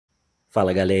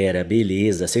Fala galera,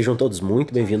 beleza? Sejam todos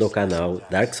muito bem-vindos ao canal.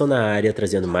 Darkson na área,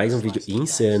 trazendo mais um vídeo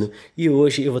insano. E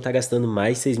hoje eu vou estar gastando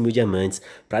mais 6.000 diamantes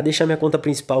para deixar minha conta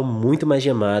principal muito mais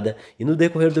gemada. E no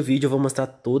decorrer do vídeo eu vou mostrar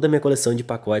toda a minha coleção de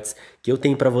pacotes que eu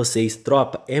tenho para vocês.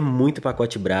 Tropa, é muito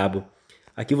pacote brabo.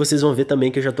 Aqui vocês vão ver também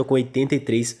que eu já tô com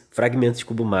 83 fragmentos de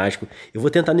cubo mágico. Eu vou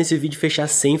tentar nesse vídeo fechar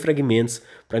 100 fragmentos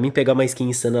para mim pegar uma skin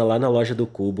insana lá na loja do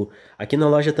cubo. Aqui na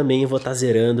loja também eu vou estar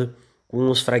zerando com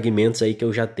os fragmentos aí que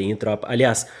eu já tenho, tropa.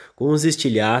 Aliás, com os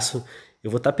estilhaços, eu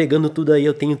vou estar pegando tudo aí,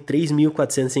 eu tenho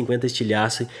 3.450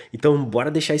 estilhaços. Então bora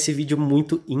deixar esse vídeo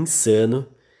muito insano.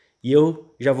 E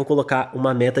eu já vou colocar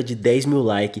uma meta de 10.000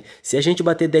 likes. Se a gente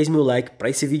bater 10.000 likes para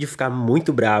esse vídeo ficar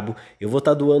muito brabo, eu vou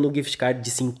estar doando um gift card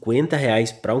de R$ 50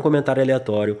 para um comentário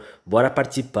aleatório. Bora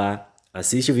participar.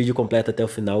 Assiste o vídeo completo até o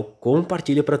final,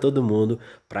 compartilha para todo mundo,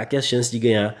 para que as chances de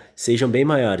ganhar sejam bem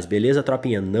maiores, beleza,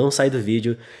 tropinha? Não sai do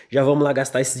vídeo, já vamos lá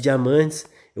gastar esses diamantes.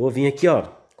 Eu vou vir aqui, ó,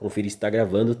 conferir se tá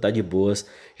gravando, tá de boas.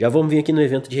 Já vamos vir aqui no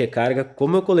evento de recarga.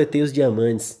 Como eu coletei os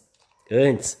diamantes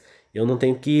antes, eu não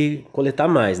tenho que coletar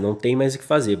mais, não tem mais o que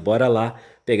fazer. Bora lá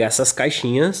pegar essas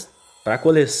caixinhas para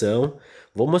coleção.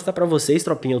 Vou mostrar para vocês,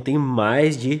 tropinha, eu tenho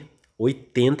mais de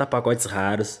 80 pacotes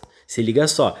raros. Se liga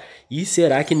só. E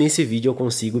será que nesse vídeo eu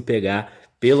consigo pegar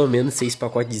pelo menos 6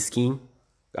 pacotes de skin?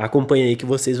 Acompanha aí que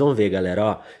vocês vão ver, galera.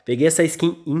 Ó, peguei essa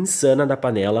skin insana da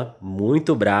panela,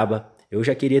 muito braba. Eu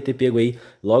já queria ter pego aí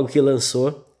logo que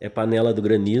lançou. É panela do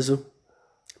granizo.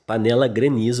 Panela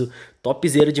granizo.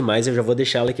 Topzera demais. Eu já vou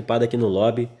deixar ela equipada aqui no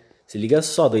lobby. Se liga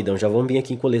só, doidão. Já vamos vir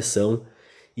aqui em coleção.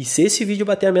 E se esse vídeo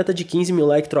bater a meta de 15.000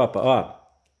 likes, tropa, ó,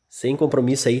 sem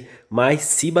compromisso aí, mas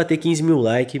se bater 15.000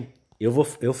 likes,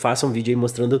 eu faço um vídeo aí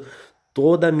mostrando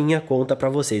toda a minha conta pra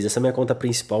vocês. Essa é a minha conta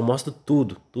principal, mostro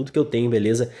tudo que eu tenho,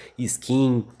 beleza?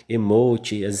 Skin,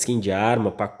 emote, as skins de arma,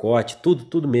 pacote,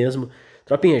 tudo mesmo.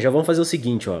 Tropinha, já vamos fazer o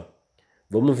seguinte, ó.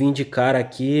 Vamos vir de cara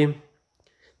aqui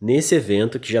nesse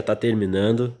evento que já tá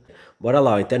terminando. Bora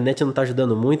lá, a internet não tá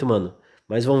ajudando muito, mano,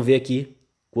 mas vamos ver aqui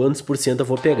quantos por cento eu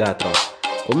vou pegar, tropa.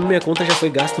 Como minha conta já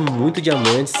foi gasto muito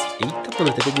diamantes. Eita,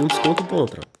 mano, até peguei um desconto bom,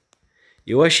 tropa.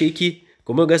 Eu achei que,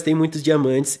 como eu gastei muitos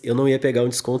diamantes, eu não ia pegar um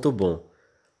desconto bom.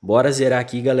 Bora zerar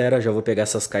aqui, galera. Já vou pegar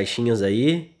essas caixinhas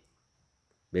aí.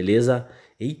 Beleza?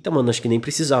 Eita, mano, acho que nem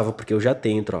precisava, porque eu já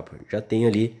tenho, tropa. Já tenho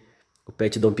ali o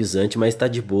pet dom pisante, mas tá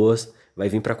de boas. Vai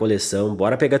vir pra coleção.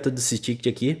 Bora pegar todo esse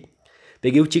ticket aqui.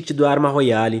 Peguei o ticket do arma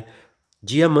royale,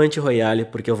 diamante royale,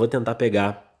 porque eu vou tentar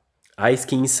pegar a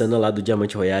skin insana lá do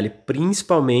diamante royale.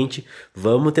 Principalmente,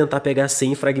 vamos tentar pegar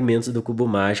 100 fragmentos do cubo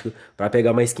mágico para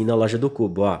pegar uma skin na loja do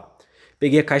cubo, ó.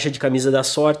 Peguei a caixa de camisa da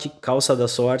sorte, calça da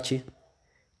sorte.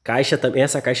 Caixa também,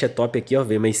 essa caixa é top aqui, ó,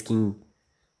 vem uma skin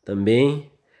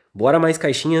também. Bora mais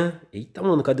caixinha. Eita,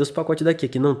 mano, cadê os pacotes daqui?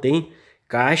 Aqui não tem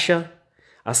caixa.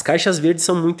 As caixas verdes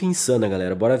são muito insanas,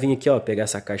 galera. Bora vir aqui, ó, pegar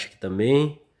essa caixa aqui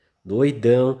também.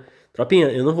 Doidão. Tropinha,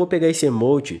 eu não vou pegar esse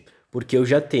emote porque eu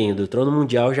já tenho. Do Trono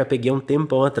Mundial eu já peguei um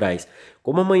tempão atrás.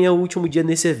 Como amanhã é o último dia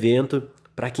nesse evento,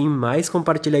 para quem mais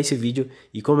compartilhar esse vídeo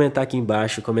e comentar aqui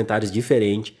embaixo comentários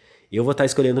diferentes, eu vou estar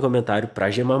escolhendo o comentário para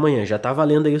gemar amanhã. Já tá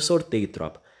valendo aí o sorteio,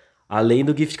 tropa. Além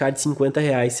do gift card de R$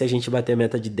 50 se a gente bater a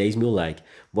meta de 10.000 likes.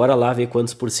 Bora lá ver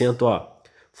quantos por cento, ó.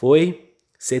 Foi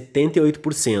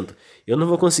 78%. Eu não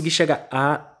vou conseguir chegar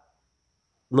a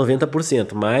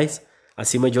 90%, mas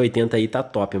acima de 80% aí tá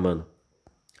top, mano.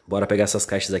 Bora pegar essas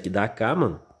caixas aqui da AK,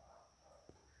 mano.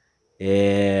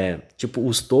 Tipo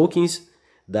os tokens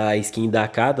da skin da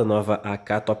AK, da nova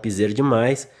AK topzera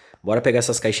demais. Bora pegar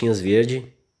essas caixinhas verdes.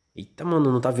 Eita, mano,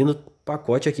 não tá vindo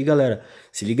pacote aqui, galera.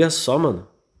 Se liga só, mano.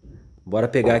 Bora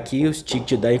pegar aqui os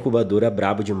tickets da incubadora,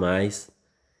 brabo demais.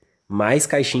 Mais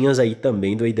caixinhas aí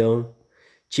também, doidão.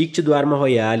 Ticket do arma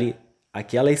royale.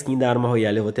 Aquela skin da arma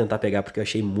royale eu vou tentar pegar porque eu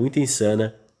achei muito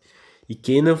insana. E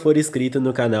quem não for inscrito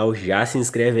no canal, já se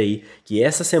inscreve aí, que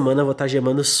essa semana eu vou estar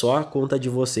gemando só a conta de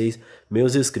vocês,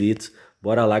 meus inscritos.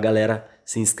 Bora lá, galera,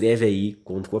 se inscreve aí,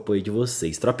 conto com o apoio de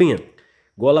vocês. Tropinha,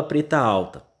 gola preta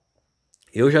alta.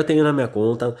 Eu já tenho na minha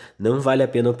conta, não vale a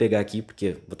pena eu pegar aqui,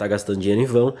 porque vou estar gastando dinheiro em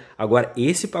vão. Agora,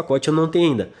 esse pacote eu não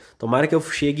tenho ainda. Tomara que eu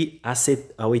chegue a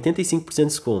 85% de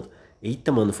desconto.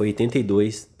 Eita, mano, foi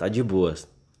 82%, tá de boas.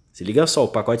 Se liga só, o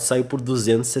pacote saiu por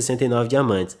 269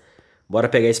 diamantes. Bora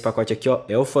pegar esse pacote aqui, ó,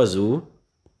 Elfo Azul,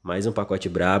 mais um pacote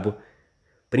brabo.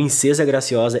 Princesa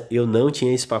Graciosa, eu não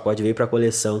tinha esse pacote, veio pra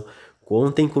coleção.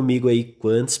 Contem comigo aí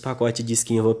quantos pacotes de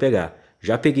skin eu vou pegar.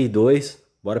 Já peguei 2,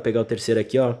 bora pegar o terceiro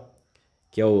aqui, ó,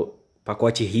 que é o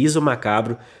pacote Riso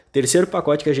Macabro. Terceiro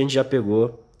pacote que a gente já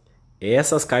pegou.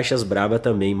 Essas caixas braba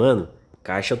também, mano.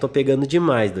 Caixa eu tô pegando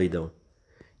demais, doidão.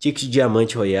 Ticket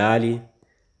Diamante Royale,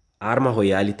 Arma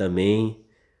Royale também.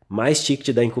 mais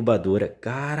ticket da incubadora.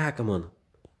 Caraca, mano.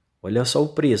 Olha só o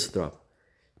preço, tropa.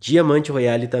 Diamante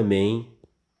royale também.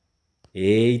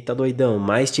 Eita, doidão.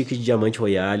 Mais ticket de diamante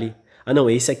royale. Ah, não.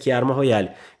 Esse aqui é arma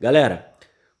royale. Galera,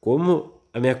 como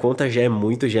a minha conta já é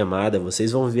muito gemada,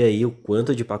 vocês vão ver aí o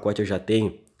quanto de pacote eu já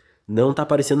tenho. Não tá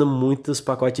aparecendo muitos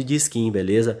pacotes de skin,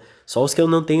 beleza? Só os que eu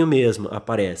não tenho mesmo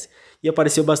aparece. E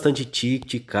apareceu bastante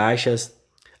ticket, caixas.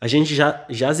 A gente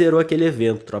já zerou aquele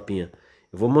evento, tropinha.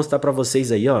 Eu vou mostrar pra vocês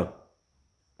aí, ó.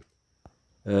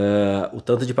 O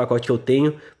tanto de pacote que eu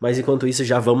tenho. Mas enquanto isso,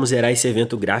 já vamos zerar esse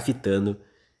evento grafitando.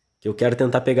 Que eu quero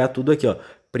tentar pegar tudo aqui, ó.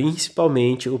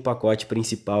 Principalmente o pacote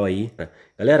principal aí.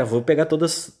 Galera, vou pegar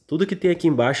tudo que tem aqui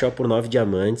embaixo, ó, por 9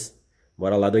 diamantes.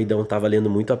 Bora lá, doidão. Tá valendo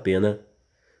muito a pena.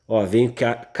 Ó, vem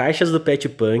caixas do Pet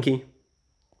Punk.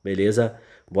 Beleza?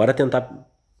 Bora tentar...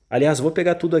 Aliás, vou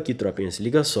pegar tudo aqui, tropinha. Se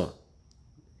liga só.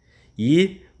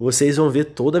 E vocês vão ver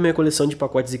toda a minha coleção de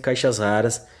pacotes e caixas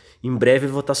raras. Em breve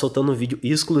eu vou estar soltando um vídeo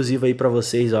exclusivo aí pra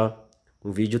vocês, ó.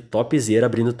 Um vídeo topzera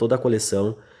abrindo toda a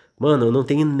coleção. Mano, eu não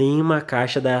tenho nenhuma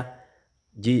caixa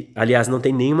aliás, não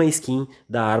tem nenhuma skin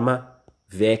da arma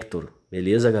Vector.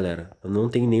 Beleza, galera? Eu não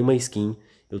tenho nenhuma skin.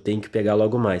 Eu tenho que pegar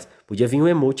logo mais. Podia vir um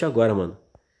emote agora, mano.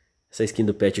 Essa skin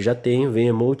do pet eu já tenho. Vem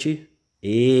emote.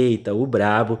 Eita, o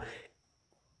brabo.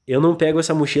 Eu não pego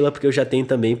essa mochila porque eu já tenho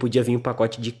também. Podia vir um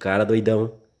pacote de cara,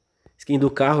 doidão. Skin do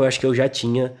carro eu acho que eu já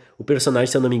tinha. O personagem,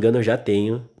 se eu não me engano, eu já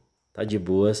tenho. Tá de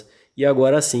boas. E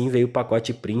agora sim veio o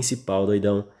pacote principal,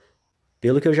 doidão.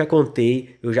 Pelo que eu já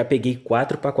contei, eu já peguei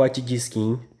 4 pacotes de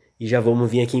skin. E já vamos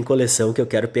vir aqui em coleção que eu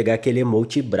quero pegar aquele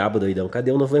emote brabo, doidão.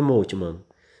 Cadê o novo emote, mano?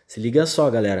 Se liga só,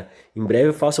 galera. Em breve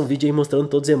eu faço um vídeo aí mostrando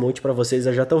todos os emotes pra vocês.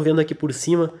 Já estão vendo aqui por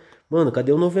cima. Mano,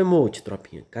 cadê o novo emote,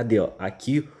 tropinha? Cadê, ó?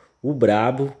 Aqui, o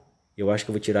brabo. Eu acho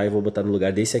que eu vou tirar e vou botar no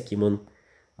lugar desse aqui, mano.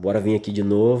 Bora vir aqui de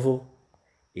novo.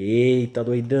 Eita,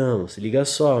 doidão. Se liga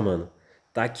só, mano.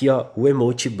 Tá aqui, ó, o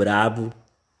emote brabo.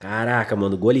 Caraca,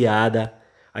 mano, goleada.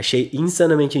 Achei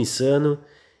insanamente insano.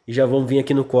 E já vamos vir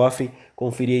aqui no cofre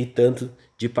conferir aí tanto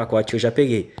de pacote que eu já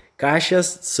peguei.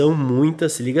 Caixas são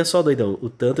muitas. Se liga só, doidão. O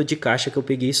tanto de caixa que eu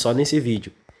peguei só nesse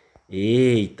vídeo.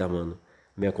 Eita, mano.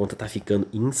 Minha conta tá ficando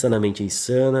insanamente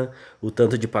insana. O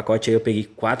tanto de pacote aí eu peguei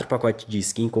 4 pacotes de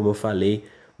skin, como eu falei.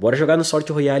 Bora jogar no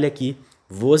sorte royale aqui.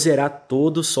 Vou zerar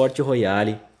todo o sorte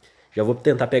royale. Já vou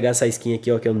tentar pegar essa skin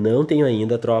aqui, ó, que eu não tenho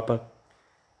ainda, tropa.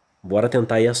 Bora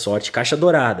tentar aí a sorte. Caixa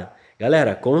dourada.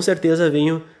 Galera, com certeza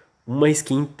veio uma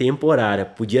skin temporária.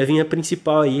 Podia vir a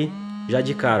principal aí, já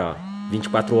de cara, ó.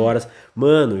 24 horas.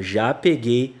 Mano, já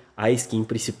peguei a skin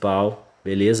principal.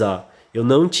 Beleza, ó. Eu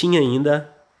não tinha ainda.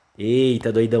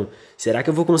 Eita, doidão. Será que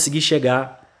eu vou conseguir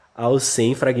chegar aos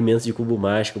 100 fragmentos de cubo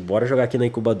mágico? Bora jogar aqui na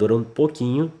incubadora um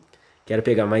pouquinho. Quero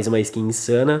pegar mais uma skin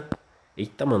insana.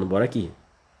 Eita, mano, bora aqui.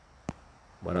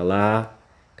 Bora lá.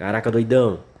 Caraca,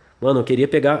 doidão. Mano, eu queria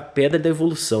pegar pedra da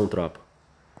evolução, tropa.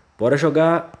 Bora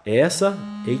jogar essa.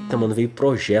 Eita, mano, veio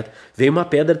projeto. Veio uma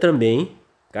pedra também.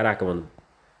 Caraca, mano.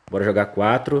 Bora jogar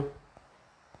 4.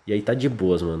 E aí tá de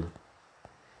boas, mano. Eu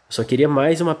só queria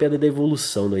mais uma pedra da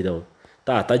evolução, doidão.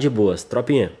 Tá de boas.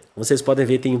 Tropinha, vocês podem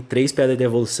ver, tenho 3 pedras de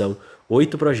evolução,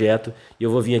 8 projetos. E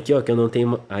eu vou vir aqui, ó, que eu não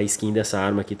tenho a skin dessa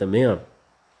arma aqui também, ó.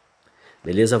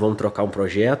 Beleza, vamos trocar um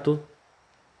projeto.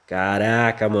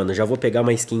 Caraca, mano, já vou pegar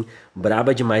uma skin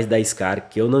braba demais da Scar,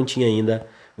 que eu não tinha ainda.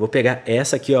 Vou pegar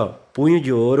essa aqui, ó, punho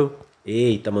de ouro.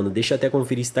 Eita, mano, deixa eu até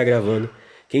conferir se tá gravando.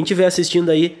 Quem estiver assistindo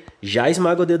aí, já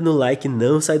esmaga o dedo no like,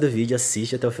 não sai do vídeo,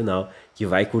 assiste até o final, que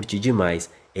vai curtir demais.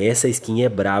 Essa skin é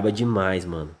braba demais,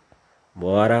 mano.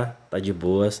 Bora, tá de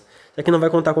boas. Isso aqui não vai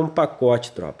contar como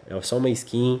pacote, tropa. É só uma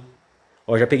skin.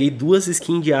 Ó, já peguei 2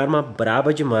 skins de arma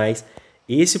braba demais.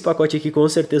 Esse pacote aqui com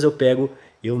certeza eu pego.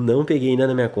 Eu não peguei ainda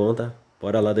na minha conta.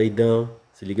 Bora lá, doidão.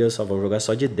 Se liga só, vamos jogar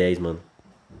só de 10, mano.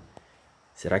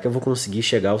 Será que eu vou conseguir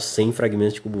chegar aos 100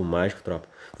 fragmentos de cubo mágico, tropa?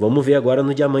 Vamos ver agora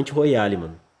no diamante royale,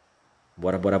 mano.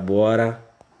 Bora, bora, bora.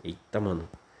 Eita, mano.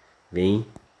 Vem.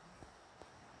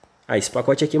 Ah, esse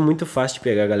pacote aqui é muito fácil de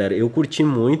pegar, galera. Eu curti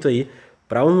muito aí.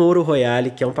 Pra um ouro royale,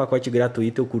 que é um pacote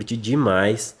gratuito, eu curti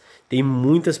demais. Tem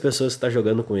muitas pessoas que estão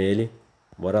jogando com ele.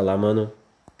 Bora lá, mano.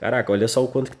 Caraca, olha só o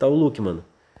quanto que tá o look, mano.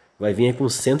 Vai vir aí com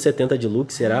 170 de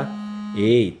look, será?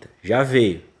 Eita, já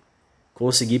veio.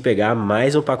 Consegui pegar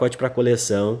mais um pacote pra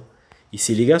coleção. E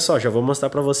se liga só, já vou mostrar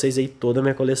pra vocês aí toda a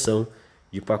minha coleção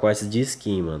de pacotes de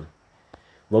skin, mano.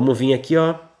 Vamos vir aqui,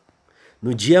 ó,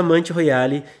 no diamante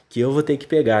royale, que eu vou ter que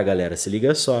pegar, galera. Se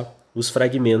liga só, os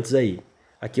fragmentos aí.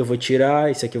 Aqui eu vou tirar,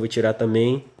 esse aqui eu vou tirar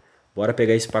também. Bora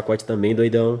pegar esse pacote também,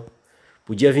 doidão.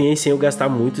 Podia vir aí sem eu gastar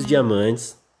muitos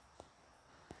diamantes.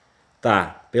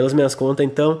 Tá, pelas minhas contas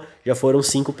então, já foram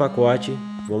 5 pacotes.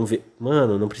 Vamos ver.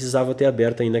 Mano, não precisava ter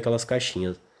aberto ainda aquelas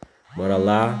caixinhas. Bora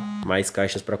lá. Mais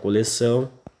caixas pra coleção.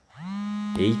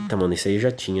 Eita, mano, esse aí já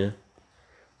tinha.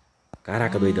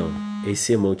 Caraca, doidão.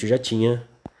 Esse emote já tinha.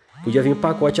 Podia vir o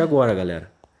pacote agora, galera.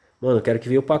 Mano, eu quero que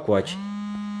venha o pacote.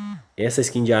 Essa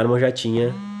skin de arma eu já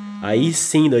tinha. Aí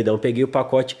sim, doidão. Peguei o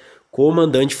pacote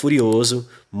Comandante Furioso.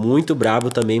 Muito brabo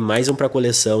também. Mais um pra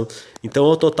coleção. Então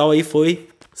o total aí foi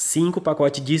 5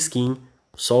 pacotes de skin.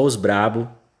 Só os brabo.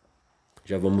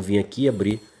 Já vamos vir aqui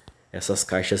abrir essas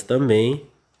caixas também.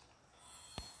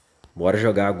 Bora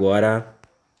jogar agora.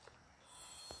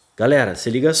 Galera, se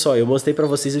liga só. Eu mostrei pra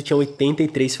vocês que eu tinha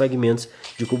 83 fragmentos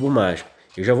de cubo mágico.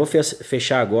 Eu já vou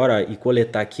fechar agora e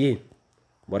coletar aqui.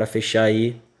 Bora fechar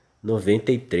aí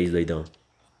 93, doidão.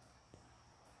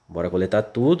 Bora coletar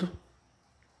tudo.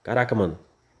 Caraca, mano.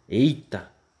 Eita.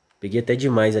 Peguei até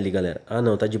demais ali, galera. Ah,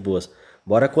 não, tá de boas.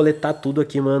 Bora coletar tudo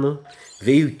aqui, mano.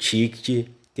 Veio o ticket.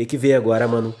 O que veio agora,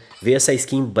 mano? Veio essa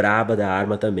skin braba da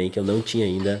arma também, que eu não tinha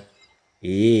ainda.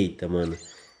 Eita, mano.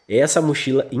 Essa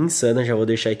mochila insana, já vou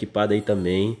deixar equipada aí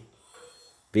também.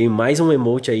 Veio mais um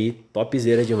emote aí,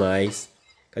 topzera demais.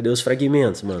 Cadê os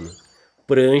fragmentos, mano?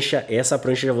 Prancha, essa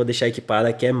prancha já vou deixar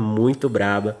equipada, que é muito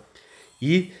braba.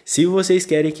 E se vocês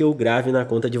querem que eu grave na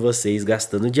conta de vocês,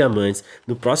 gastando diamantes,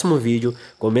 no próximo vídeo,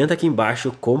 comenta aqui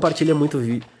embaixo, compartilha muito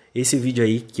esse vídeo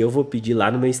aí, que eu vou pedir lá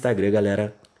no meu Instagram,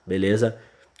 galera. Beleza?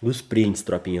 Os prints,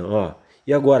 tropinha, ó.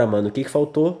 E agora, mano, o que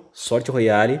faltou? Sorte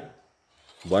royale.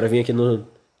 Bora vir aqui no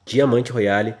diamante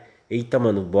royale. Eita,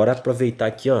 mano, bora aproveitar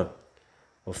aqui, ó.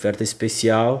 Oferta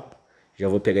especial. Já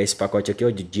vou pegar esse pacote aqui,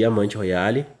 ó, de diamante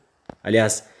royale.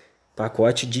 Aliás,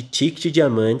 pacote de ticket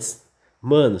diamantes.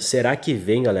 Mano, será que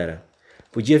vem, galera?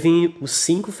 Podia vir os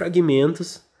 5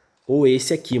 fragmentos ou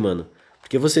esse aqui, mano.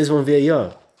 Porque vocês vão ver aí,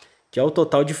 ó, que é o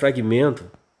total de fragmento.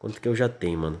 Quanto que eu já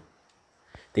tenho, mano?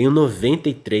 Tenho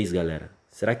 93, galera.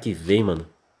 Será que vem, mano?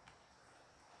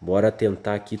 Bora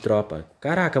tentar aqui, tropa.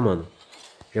 Caraca, mano.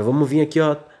 Já vamos vir aqui,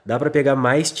 ó. Dá pra pegar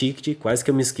mais ticket. Quase que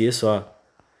eu me esqueço, ó.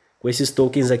 Com esses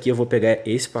tokens aqui eu vou pegar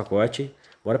esse pacote.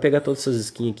 Bora pegar todas essas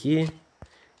skins aqui.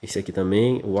 Esse aqui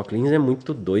também. O óculos é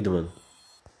muito doido, mano.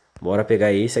 Bora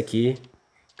pegar esse aqui.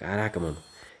 Caraca, mano.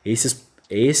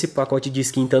 Esse pacote de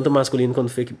skin, tanto masculino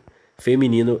quanto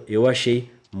feminino, eu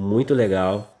achei muito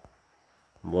legal.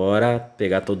 Bora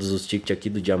pegar todos os tickets aqui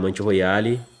do diamante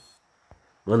royale.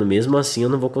 Mano, mesmo assim eu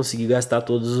não vou conseguir gastar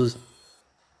todos os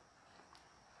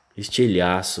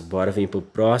estilhaço. Bora vir pro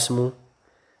próximo.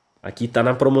 Aqui tá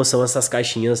na promoção essas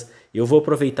caixinhas. Eu vou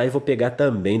aproveitar e vou pegar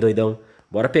também, doidão.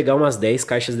 Bora pegar umas 10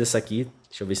 caixas dessa aqui.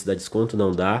 Deixa eu ver se dá desconto.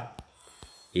 Não dá.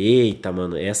 Eita,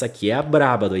 mano. Essa aqui é a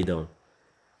braba, doidão.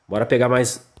 Bora pegar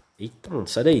mais... Eita, mano.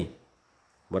 Sai daí.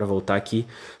 Bora voltar aqui.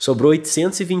 Sobrou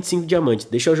 825 diamantes.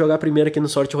 Deixa eu jogar primeiro aqui no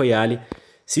sorte royale.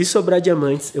 Se sobrar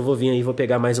diamantes, eu vou vir aí e vou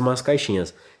pegar mais umas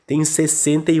caixinhas. Tem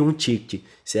 61 tickets.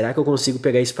 Será que eu consigo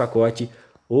pegar esse pacote?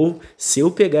 Ou se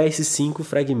eu pegar esses 5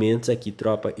 fragmentos aqui,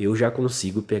 tropa, eu já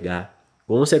consigo pegar.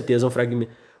 Com certeza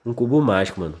um cubo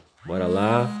mágico, mano. Bora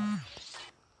lá.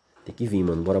 Tem que vir,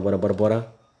 mano. Bora, bora, bora,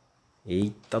 bora.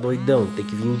 Eita, doidão. Tem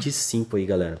que vir um de 5 aí,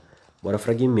 galera. Bora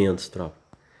fragmentos, tropa.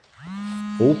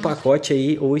 Ou o pacote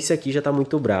aí, ou esse aqui já tá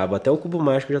muito brabo. Até o cubo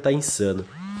mágico já tá insano.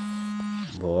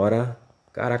 Bora.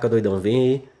 Caraca, doidão. Vem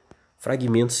aí.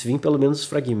 Fragmentos. Vim pelo menos os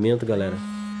fragmentos, galera.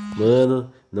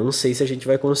 Mano, não sei se a gente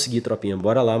vai conseguir, tropinha.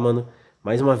 Bora lá, mano.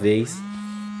 Mais uma vez.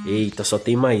 Eita, só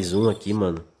tem mais um aqui,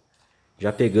 mano.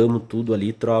 Já pegamos tudo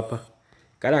ali, tropa.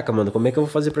 Caraca, mano, como é que eu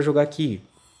vou fazer pra jogar aqui?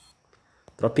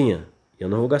 Tropinha, eu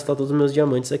não vou gastar todos os meus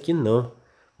diamantes aqui, não.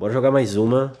 Bora jogar mais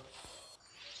uma.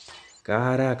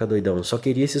 Caraca, doidão. Só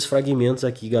queria esses fragmentos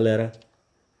aqui, galera.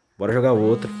 Bora jogar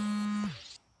outro.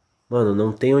 Mano,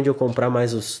 não tem onde eu comprar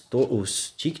mais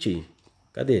os tickets?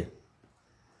 Cadê?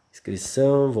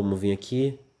 Inscrição, vamos vir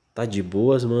aqui. Tá de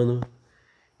boas, mano.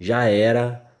 Já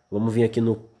era. Vamos vir aqui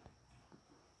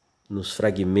nos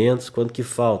fragmentos. Quanto que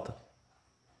falta?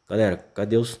 Galera,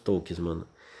 cadê os tokens, mano?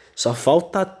 Só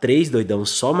falta 3, doidão.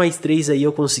 Só mais 3 aí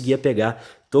eu conseguia pegar.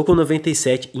 Tô com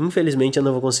 97. Infelizmente eu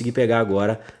não vou conseguir pegar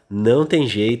agora. Não tem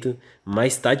jeito.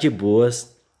 Mas tá de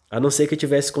boas. A não ser que eu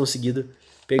tivesse conseguido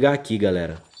pegar aqui,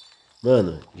 galera.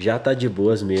 Mano, já tá de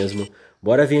boas mesmo.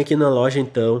 Bora vir aqui na loja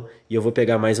então. E eu vou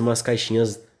pegar mais umas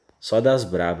caixinhas só das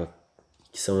braba.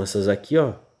 Que são essas aqui,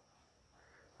 ó.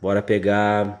 Bora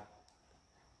pegar...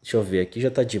 Deixa eu ver. Aqui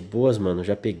já tá de boas, mano.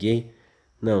 Já peguei.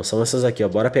 Não, são essas aqui, ó.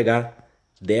 Bora pegar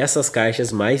dessas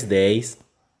caixas mais 10.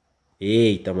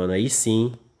 Eita, mano. Aí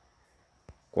sim.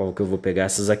 Qual que eu vou pegar?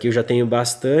 Essas aqui eu já tenho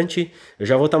bastante. Eu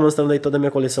já vou estar mostrando aí toda a minha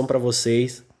coleção pra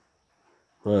vocês.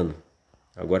 Mano,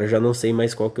 agora eu já não sei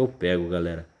mais qual que eu pego,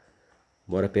 galera.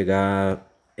 Bora pegar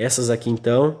Essas aqui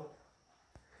então,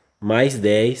 mais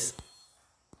 10.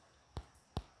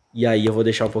 E aí eu vou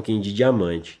deixar um pouquinho de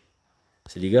diamante.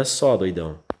 Se liga só,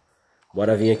 doidão.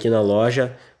 Bora vir aqui na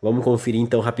loja. Vamos conferir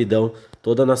então rapidão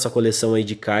toda a nossa coleção aí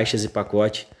de caixas e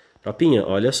pacote. Tropinha,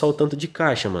 olha só o tanto de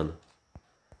caixa, mano.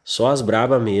 Só as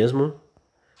braba mesmo.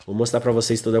 Vou mostrar pra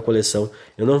vocês toda a coleção.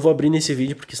 Eu não vou abrir nesse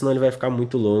vídeo porque senão ele vai ficar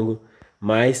muito longo.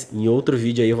 Mas em outro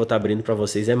vídeo aí eu vou estar abrindo pra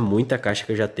vocês. É muita caixa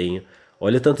que eu já tenho.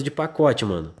 Olha o tanto de pacote,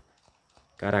 mano.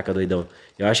 Caraca, doidão.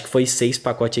 Eu acho que foi 6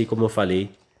 pacotes aí, como eu falei,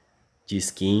 de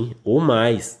skin ou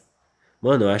mais.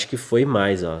 Mano, eu acho que foi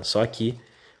mais, ó. Só aqui.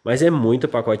 Mas é muito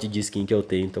pacote de skin que eu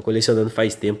tenho. Tô colecionando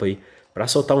faz tempo aí pra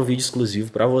soltar um vídeo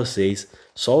exclusivo pra vocês.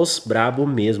 Só os brabo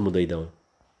mesmo, doidão.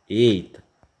 Eita.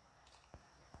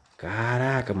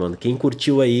 Caraca, mano. Quem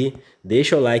curtiu aí,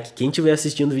 deixa o like. Quem tiver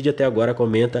assistindo o vídeo até agora,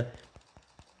 comenta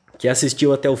que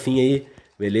assistiu até o fim aí.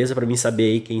 Beleza? Pra mim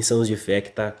saber aí quem são os de fé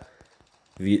que tá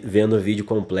vendo o vídeo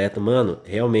completo. Mano,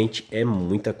 realmente é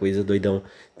muita coisa, doidão.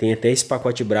 Tem até esse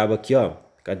pacote brabo aqui, ó.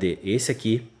 Cadê? Esse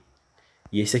aqui.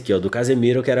 E esse aqui, ó, do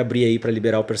Casemiro, eu quero abrir aí pra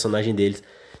liberar o personagem deles.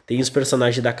 Tem os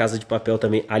personagens da Casa de Papel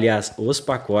também, aliás, os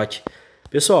pacotes.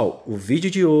 Pessoal, o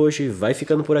vídeo de hoje vai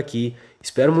ficando por aqui.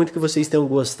 Espero muito que vocês tenham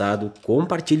gostado.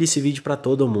 Compartilhe esse vídeo pra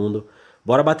todo mundo.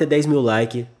 Bora bater 10 mil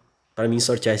likes pra mim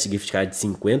sortear esse gift card de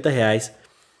 50 reais.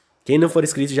 Quem não for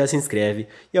inscrito já se inscreve.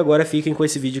 E agora fiquem com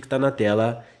esse vídeo que tá na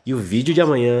tela. E o vídeo de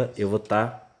amanhã eu vou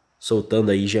estar soltando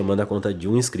aí, gemando a conta de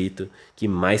um inscrito que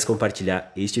mais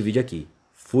compartilhar este vídeo aqui.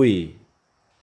 Fui!